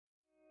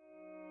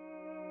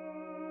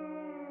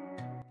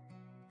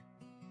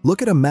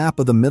Look at a map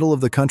of the middle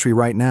of the country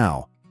right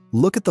now.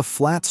 Look at the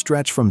flat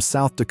stretch from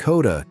South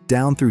Dakota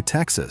down through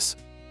Texas.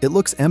 It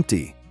looks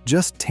empty,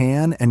 just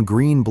tan and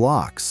green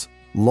blocks.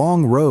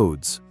 Long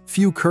roads,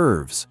 few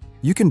curves.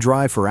 You can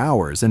drive for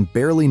hours and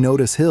barely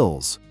notice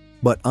hills.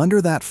 But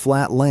under that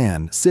flat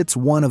land sits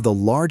one of the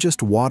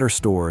largest water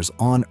stores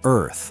on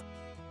Earth.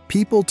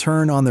 People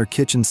turn on their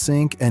kitchen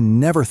sink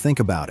and never think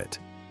about it.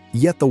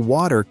 Yet the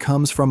water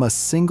comes from a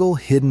single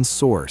hidden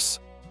source.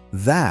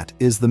 That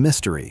is the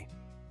mystery.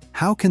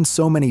 How can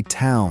so many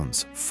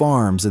towns,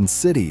 farms, and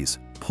cities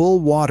pull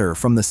water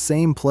from the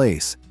same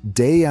place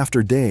day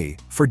after day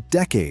for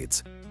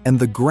decades, and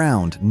the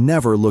ground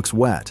never looks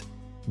wet?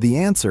 The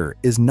answer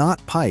is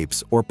not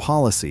pipes or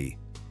policy.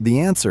 The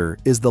answer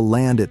is the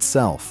land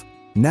itself.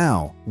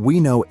 Now we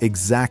know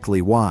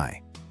exactly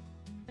why.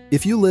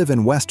 If you live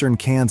in western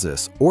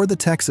Kansas or the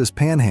Texas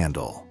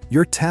Panhandle,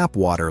 your tap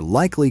water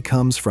likely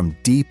comes from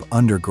deep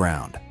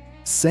underground.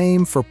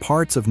 Same for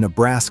parts of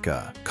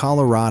Nebraska,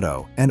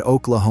 Colorado, and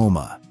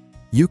Oklahoma.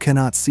 You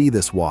cannot see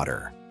this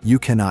water, you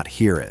cannot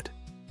hear it.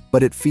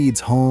 But it feeds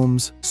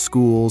homes,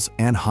 schools,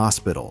 and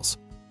hospitals.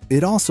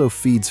 It also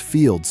feeds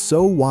fields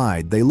so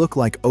wide they look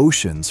like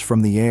oceans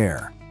from the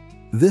air.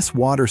 This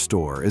water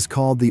store is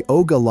called the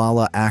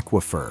Ogallala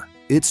Aquifer.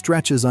 It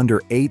stretches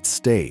under 8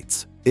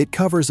 states. It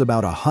covers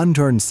about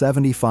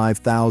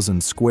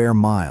 175,000 square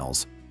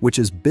miles, which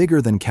is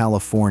bigger than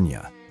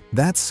California.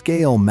 That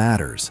scale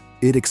matters.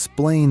 It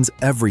explains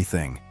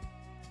everything.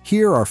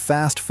 Here are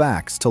fast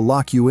facts to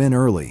lock you in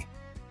early.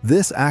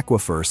 This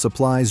aquifer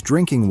supplies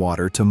drinking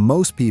water to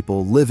most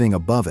people living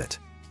above it.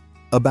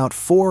 About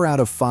 4 out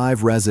of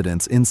 5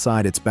 residents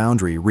inside its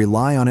boundary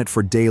rely on it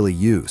for daily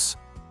use.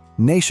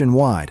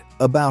 Nationwide,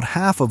 about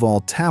half of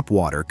all tap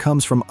water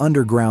comes from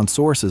underground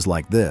sources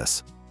like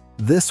this.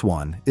 This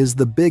one is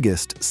the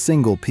biggest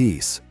single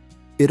piece.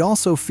 It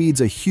also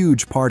feeds a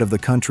huge part of the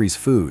country's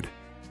food.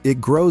 It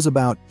grows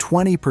about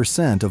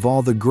 20% of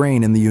all the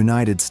grain in the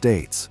United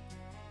States.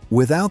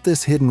 Without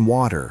this hidden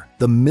water,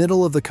 the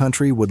middle of the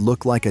country would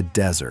look like a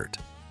desert.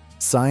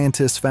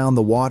 Scientists found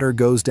the water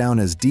goes down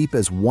as deep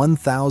as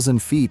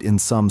 1,000 feet in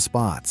some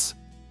spots.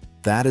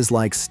 That is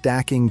like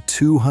stacking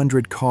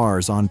 200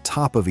 cars on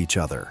top of each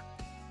other.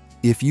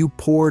 If you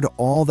poured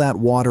all that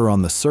water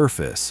on the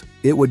surface,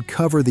 it would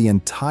cover the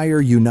entire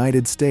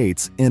United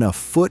States in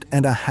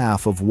 1.5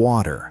 feet of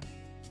water.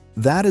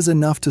 That is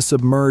enough to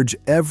submerge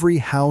every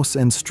house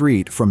and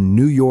street from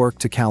New York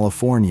to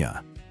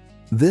California.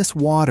 This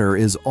water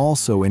is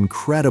also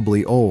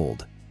incredibly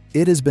old.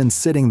 It has been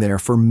sitting there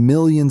for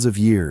millions of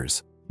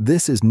years.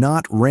 This is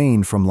not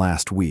rain from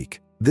last week.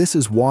 This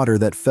is water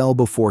that fell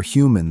before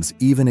humans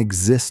even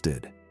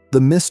existed.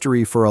 The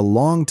mystery for a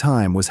long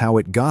time was how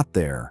it got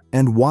there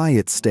and why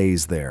it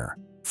stays there.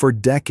 For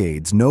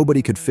decades,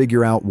 nobody could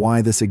figure out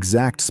why this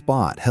exact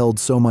spot held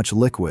so much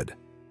liquid.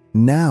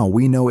 Now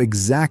we know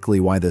exactly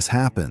why this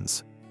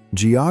happens.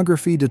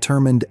 Geography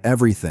determined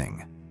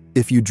everything.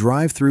 If you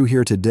drive through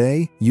here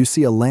today, you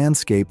see a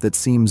landscape that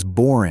seems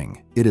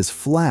boring. It is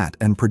flat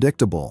and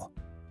predictable.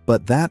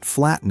 But that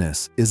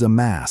flatness is a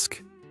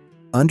mask.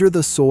 Under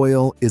the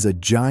soil is a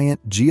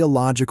giant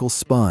geological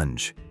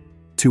sponge.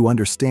 To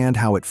understand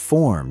how it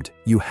formed,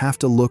 you have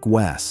to look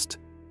west.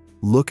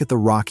 Look at the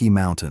Rocky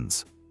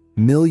Mountains.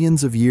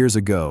 Millions of years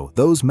ago,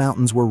 those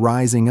mountains were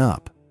rising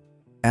up.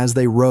 As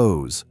they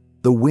rose,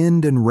 the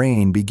wind and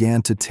rain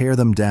began to tear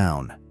them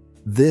down.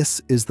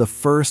 This is the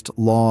first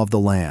law of the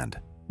land.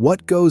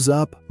 What goes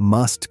up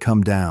must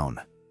come down.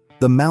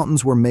 The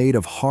mountains were made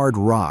of hard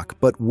rock,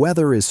 but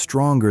weather is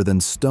stronger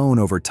than stone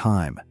over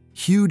time.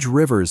 Huge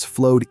rivers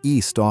flowed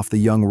east off the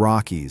young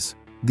Rockies.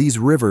 These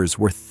rivers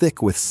were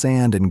thick with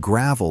sand and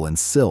gravel and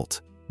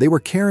silt. They were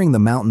carrying the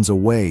mountains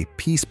away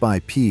piece by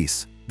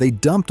piece. They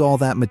dumped all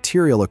that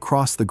material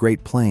across the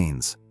Great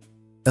Plains.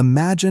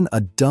 Imagine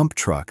a dump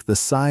truck the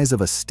size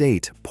of a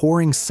state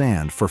pouring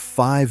sand for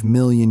 5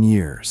 million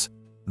years.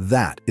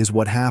 That is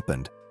what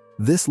happened.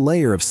 This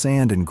layer of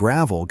sand and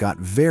gravel got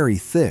very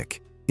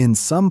thick. In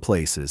some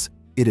places,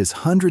 it is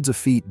hundreds of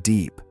feet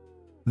deep.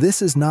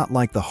 This is not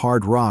like the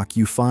hard rock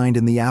you find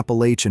in the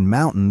Appalachian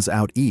Mountains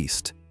out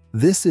east.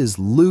 This is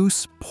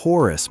loose,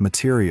 porous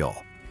material.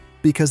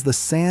 Because the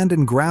sand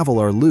and gravel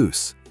are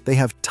loose, they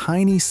have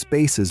tiny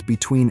spaces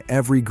between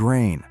every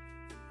grain.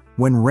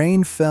 When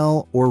rain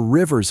fell or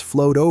rivers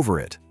flowed over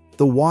it,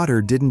 the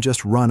water didn't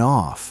just run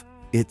off,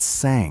 it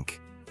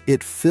sank.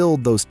 It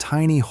filled those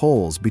tiny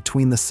holes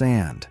between the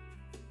sand.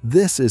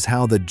 This is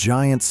how the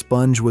giant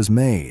sponge was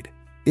made.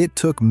 It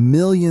took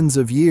millions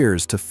of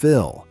years to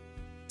fill.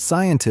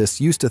 Scientists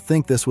used to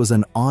think this was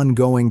an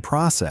ongoing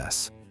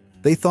process.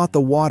 They thought the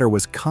water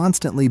was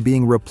constantly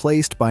being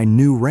replaced by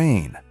new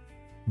rain.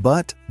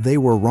 But they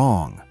were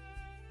wrong.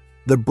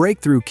 The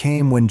breakthrough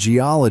came when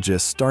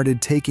geologists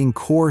started taking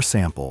core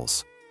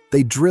samples.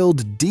 They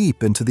drilled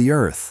deep into the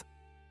earth.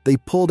 They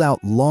pulled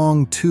out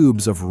long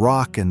tubes of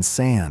rock and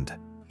sand.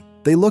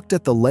 They looked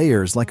at the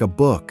layers like a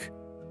book.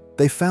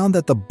 They found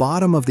that the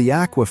bottom of the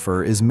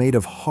aquifer is made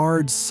of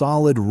hard,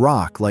 solid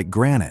rock like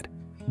granite.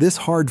 This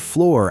hard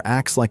floor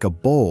acts like a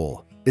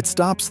bowl. It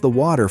stops the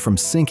water from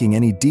sinking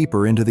any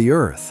deeper into the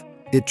earth.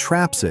 It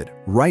traps it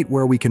right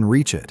where we can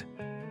reach it.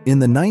 In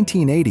the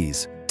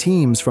 1980s,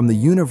 teams from the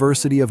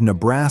University of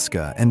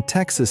Nebraska and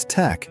Texas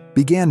Tech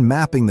began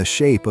mapping the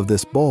shape of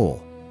this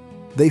bowl.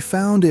 They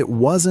found it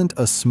wasn't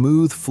a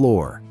smooth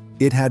floor.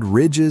 It had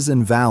ridges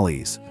and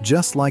valleys,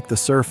 just like the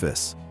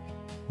surface.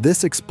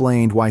 This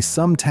explained why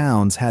some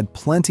towns had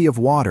plenty of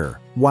water,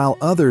 while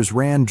others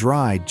ran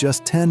dry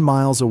just 10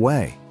 miles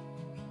away.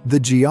 The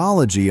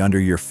geology under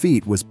your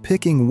feet was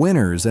picking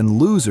winners and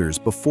losers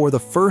before the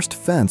first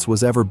fence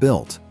was ever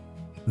built.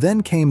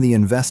 Then came the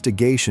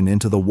investigation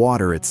into the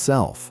water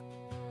itself.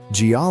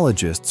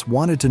 Geologists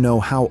wanted to know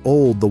how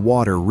old the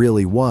water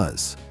really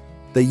was.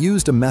 They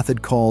used a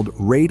method called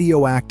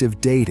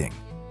radioactive dating.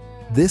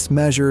 This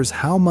measures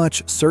how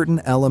much certain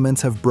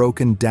elements have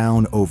broken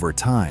down over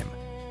time.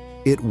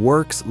 It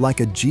works like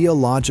a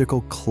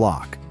geological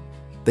clock.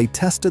 They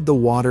tested the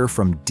water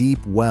from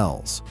deep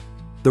wells.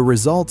 The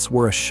results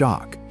were a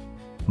shock.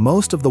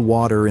 Most of the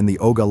water in the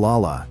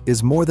Ogallala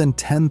is more than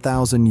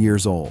 10,000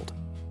 years old.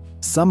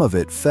 Some of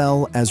it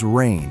fell as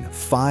rain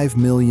 5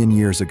 million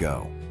years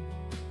ago.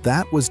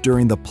 That was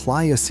during the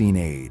Pliocene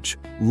age,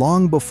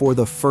 long before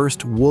the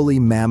first woolly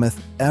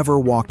mammoth ever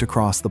walked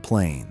across the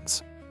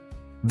plains.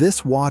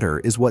 This water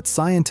is what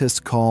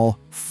scientists call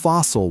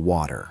fossil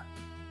water.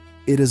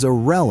 It is a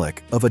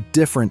relic of a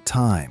different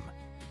time.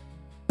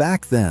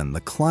 Back then,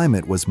 the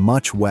climate was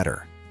much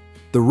wetter.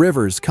 The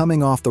rivers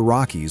coming off the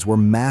Rockies were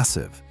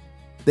massive.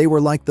 They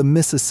were like the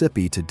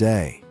Mississippi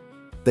today.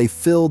 They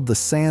filled the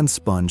sand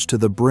sponge to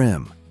the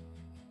brim.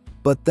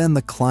 But then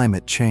the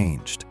climate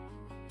changed.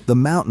 The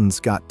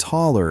mountains got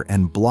taller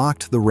and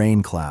blocked the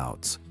rain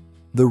clouds.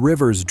 The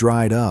rivers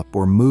dried up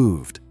or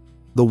moved.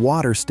 The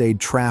water stayed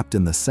trapped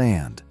in the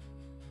sand.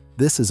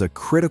 This is a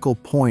critical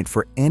point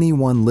for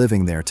anyone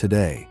living there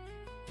today.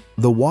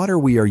 The water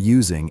we are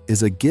using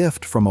is a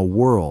gift from a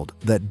world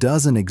that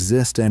doesn't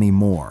exist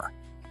anymore.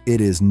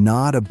 It is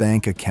not a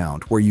bank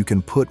account where you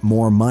can put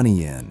more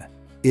money in.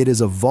 It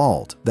is a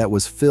vault that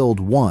was filled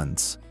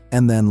once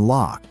and then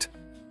locked.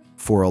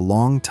 For a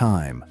long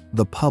time,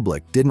 the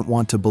public didn't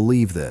want to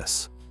believe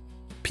this.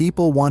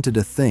 People wanted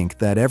to think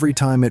that every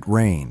time it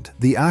rained,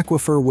 the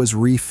aquifer was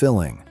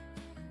refilling.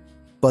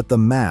 But the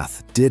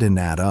math didn't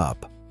add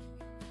up.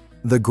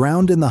 The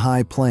ground in the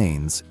high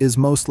plains is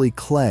mostly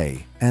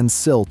clay and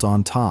silt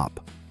on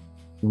top.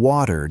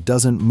 Water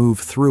doesn't move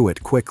through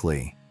it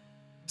quickly.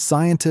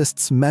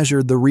 Scientists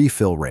measured the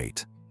refill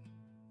rate.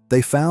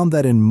 They found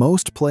that in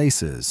most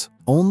places,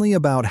 only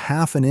about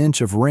half an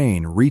inch of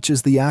rain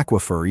reaches the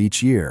aquifer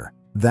each year.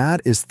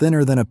 That is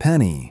thinner than a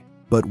penny,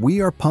 but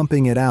we are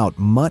pumping it out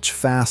much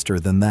faster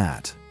than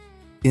that.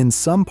 In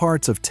some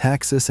parts of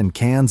Texas and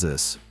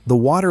Kansas, the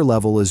water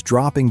level is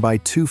dropping by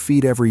 2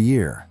 feet every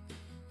year.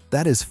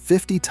 That is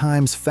 50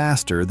 times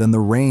faster than the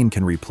rain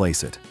can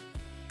replace it.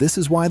 This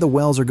is why the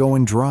wells are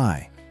going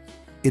dry.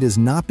 It is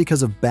not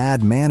because of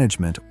bad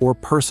management or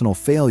personal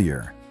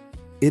failure.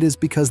 It is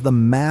because the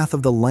math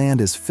of the land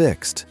is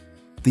fixed.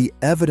 The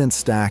evidence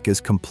stack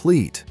is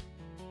complete.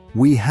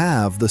 We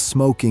have the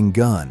smoking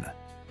gun.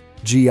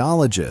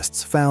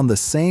 Geologists found the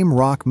same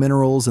rock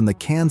minerals in the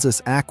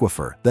Kansas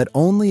aquifer that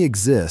only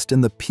exist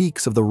in the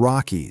peaks of the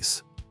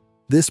Rockies.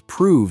 This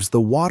proves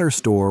the water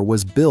store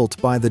was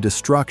built by the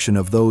destruction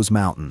of those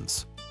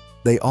mountains.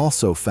 They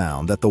also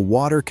found that the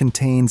water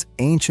contains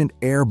ancient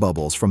air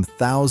bubbles from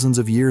thousands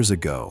of years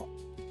ago.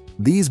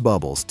 These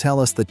bubbles tell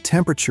us the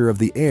temperature of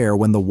the air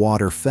when the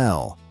water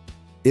fell.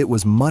 It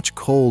was much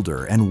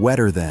colder and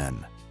wetter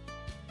then.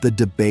 The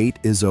debate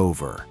is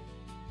over.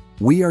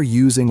 We are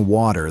using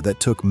water that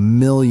took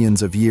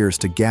millions of years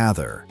to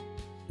gather.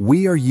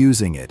 We are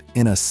using it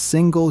in a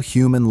single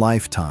human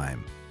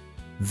lifetime.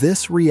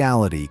 This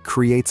reality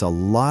creates a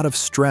lot of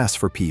stress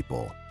for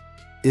people.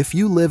 If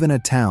you live in a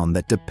town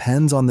that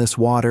depends on this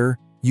water,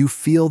 you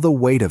feel the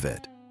weight of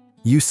it.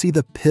 You see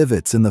the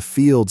pivots in the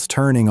fields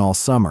turning all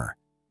summer.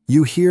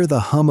 You hear the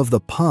hum of the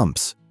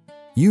pumps.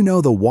 You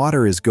know the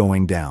water is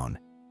going down.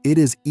 It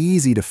is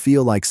easy to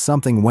feel like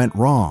something went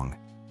wrong.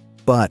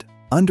 But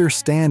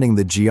understanding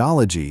the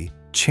geology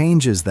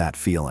changes that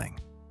feeling.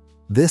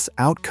 This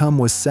outcome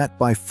was set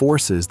by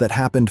forces that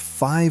happened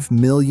 5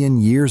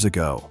 million years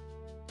ago.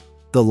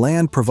 The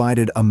land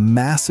provided a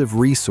massive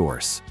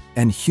resource,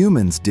 and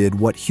humans did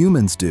what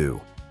humans do.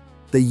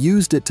 They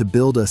used it to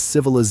build a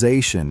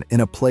civilization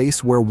in a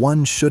place where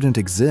one shouldn't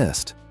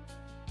exist.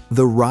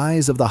 The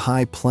rise of the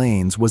high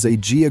plains was a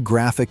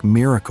geographic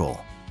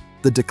miracle.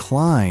 The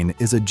decline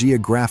is a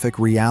geographic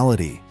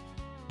reality.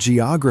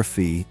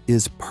 Geography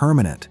is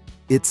permanent.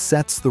 It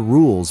sets the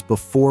rules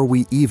before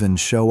we even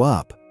show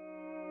up.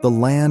 The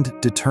land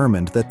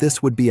determined that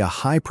this would be a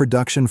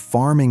high-production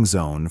farming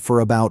zone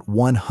for about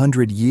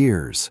 100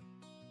 years.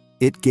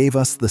 It gave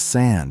us the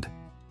sand,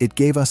 it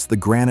gave us the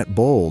granite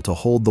bowl to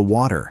hold the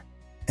water,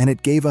 and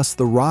it gave us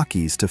the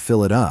Rockies to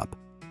fill it up.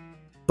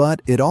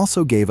 But it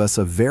also gave us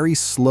a very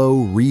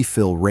slow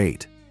refill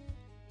rate.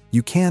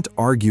 You can't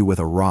argue with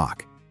a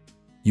rock.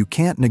 You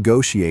can't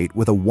negotiate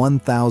with a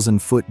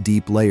 1,000-foot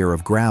deep layer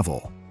of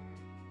gravel.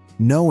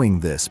 Knowing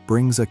this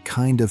brings a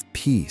kind of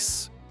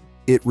peace.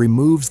 It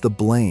removes the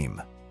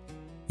blame.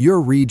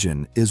 Your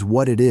region is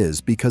what it is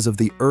because of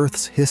the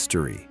Earth's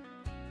history.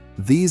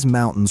 These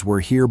mountains were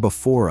here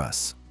before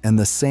us, and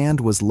the sand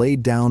was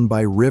laid down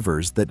by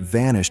rivers that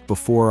vanished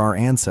before our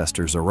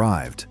ancestors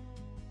arrived.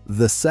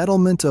 The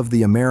settlement of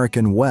the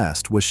American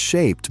West was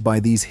shaped by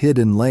these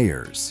hidden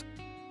layers.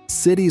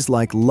 Cities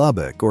like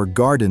Lubbock or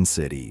Garden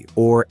City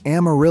or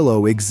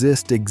Amarillo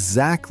exist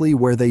exactly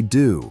where they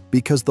do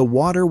because the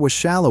water was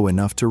shallow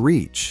enough to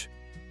reach.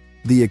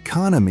 The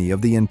economy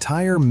of the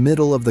entire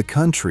middle of the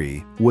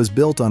country was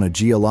built on a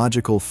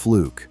geological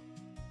fluke.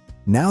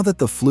 Now that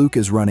the fluke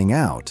is running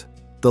out,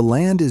 the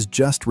land is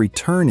just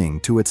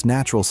returning to its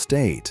natural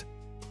state.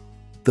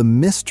 The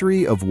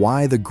mystery of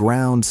why the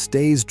ground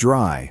stays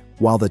dry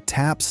while the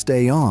taps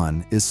stay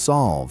on is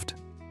solved.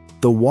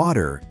 The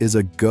water is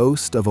a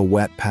ghost of a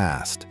wet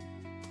past.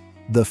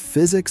 The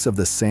physics of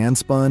the sand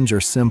sponge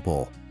are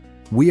simple.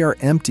 We are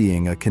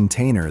emptying a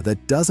container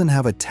that doesn't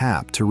have a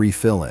tap to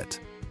refill it.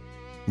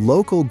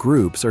 Local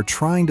groups are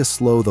trying to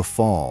slow the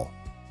fall.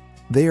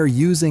 They are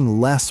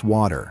using less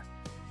water.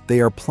 They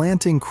are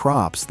planting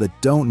crops that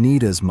don't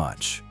need as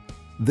much.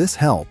 This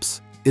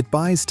helps. It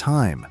buys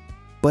time.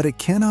 But it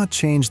cannot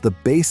change the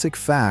basic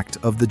fact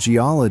of the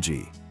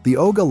geology. The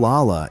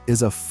Ogallala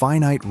is a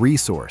finite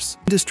resource.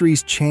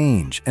 Industries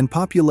change and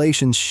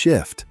populations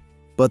shift,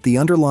 but the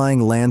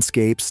underlying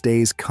landscape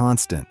stays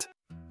constant.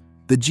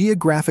 The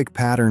geographic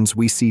patterns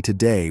we see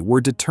today were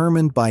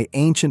determined by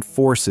ancient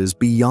forces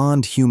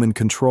beyond human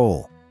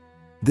control.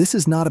 This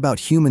is not about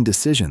human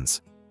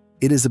decisions.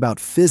 It is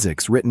about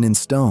physics written in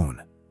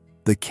stone.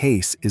 The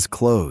case is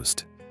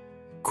closed.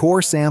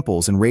 Core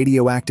samples and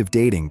radioactive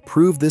dating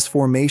prove this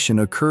formation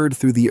occurred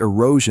through the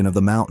erosion of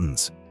the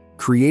mountains,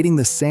 creating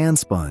the sand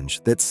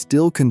sponge that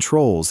still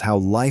controls how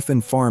life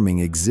and farming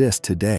exist today.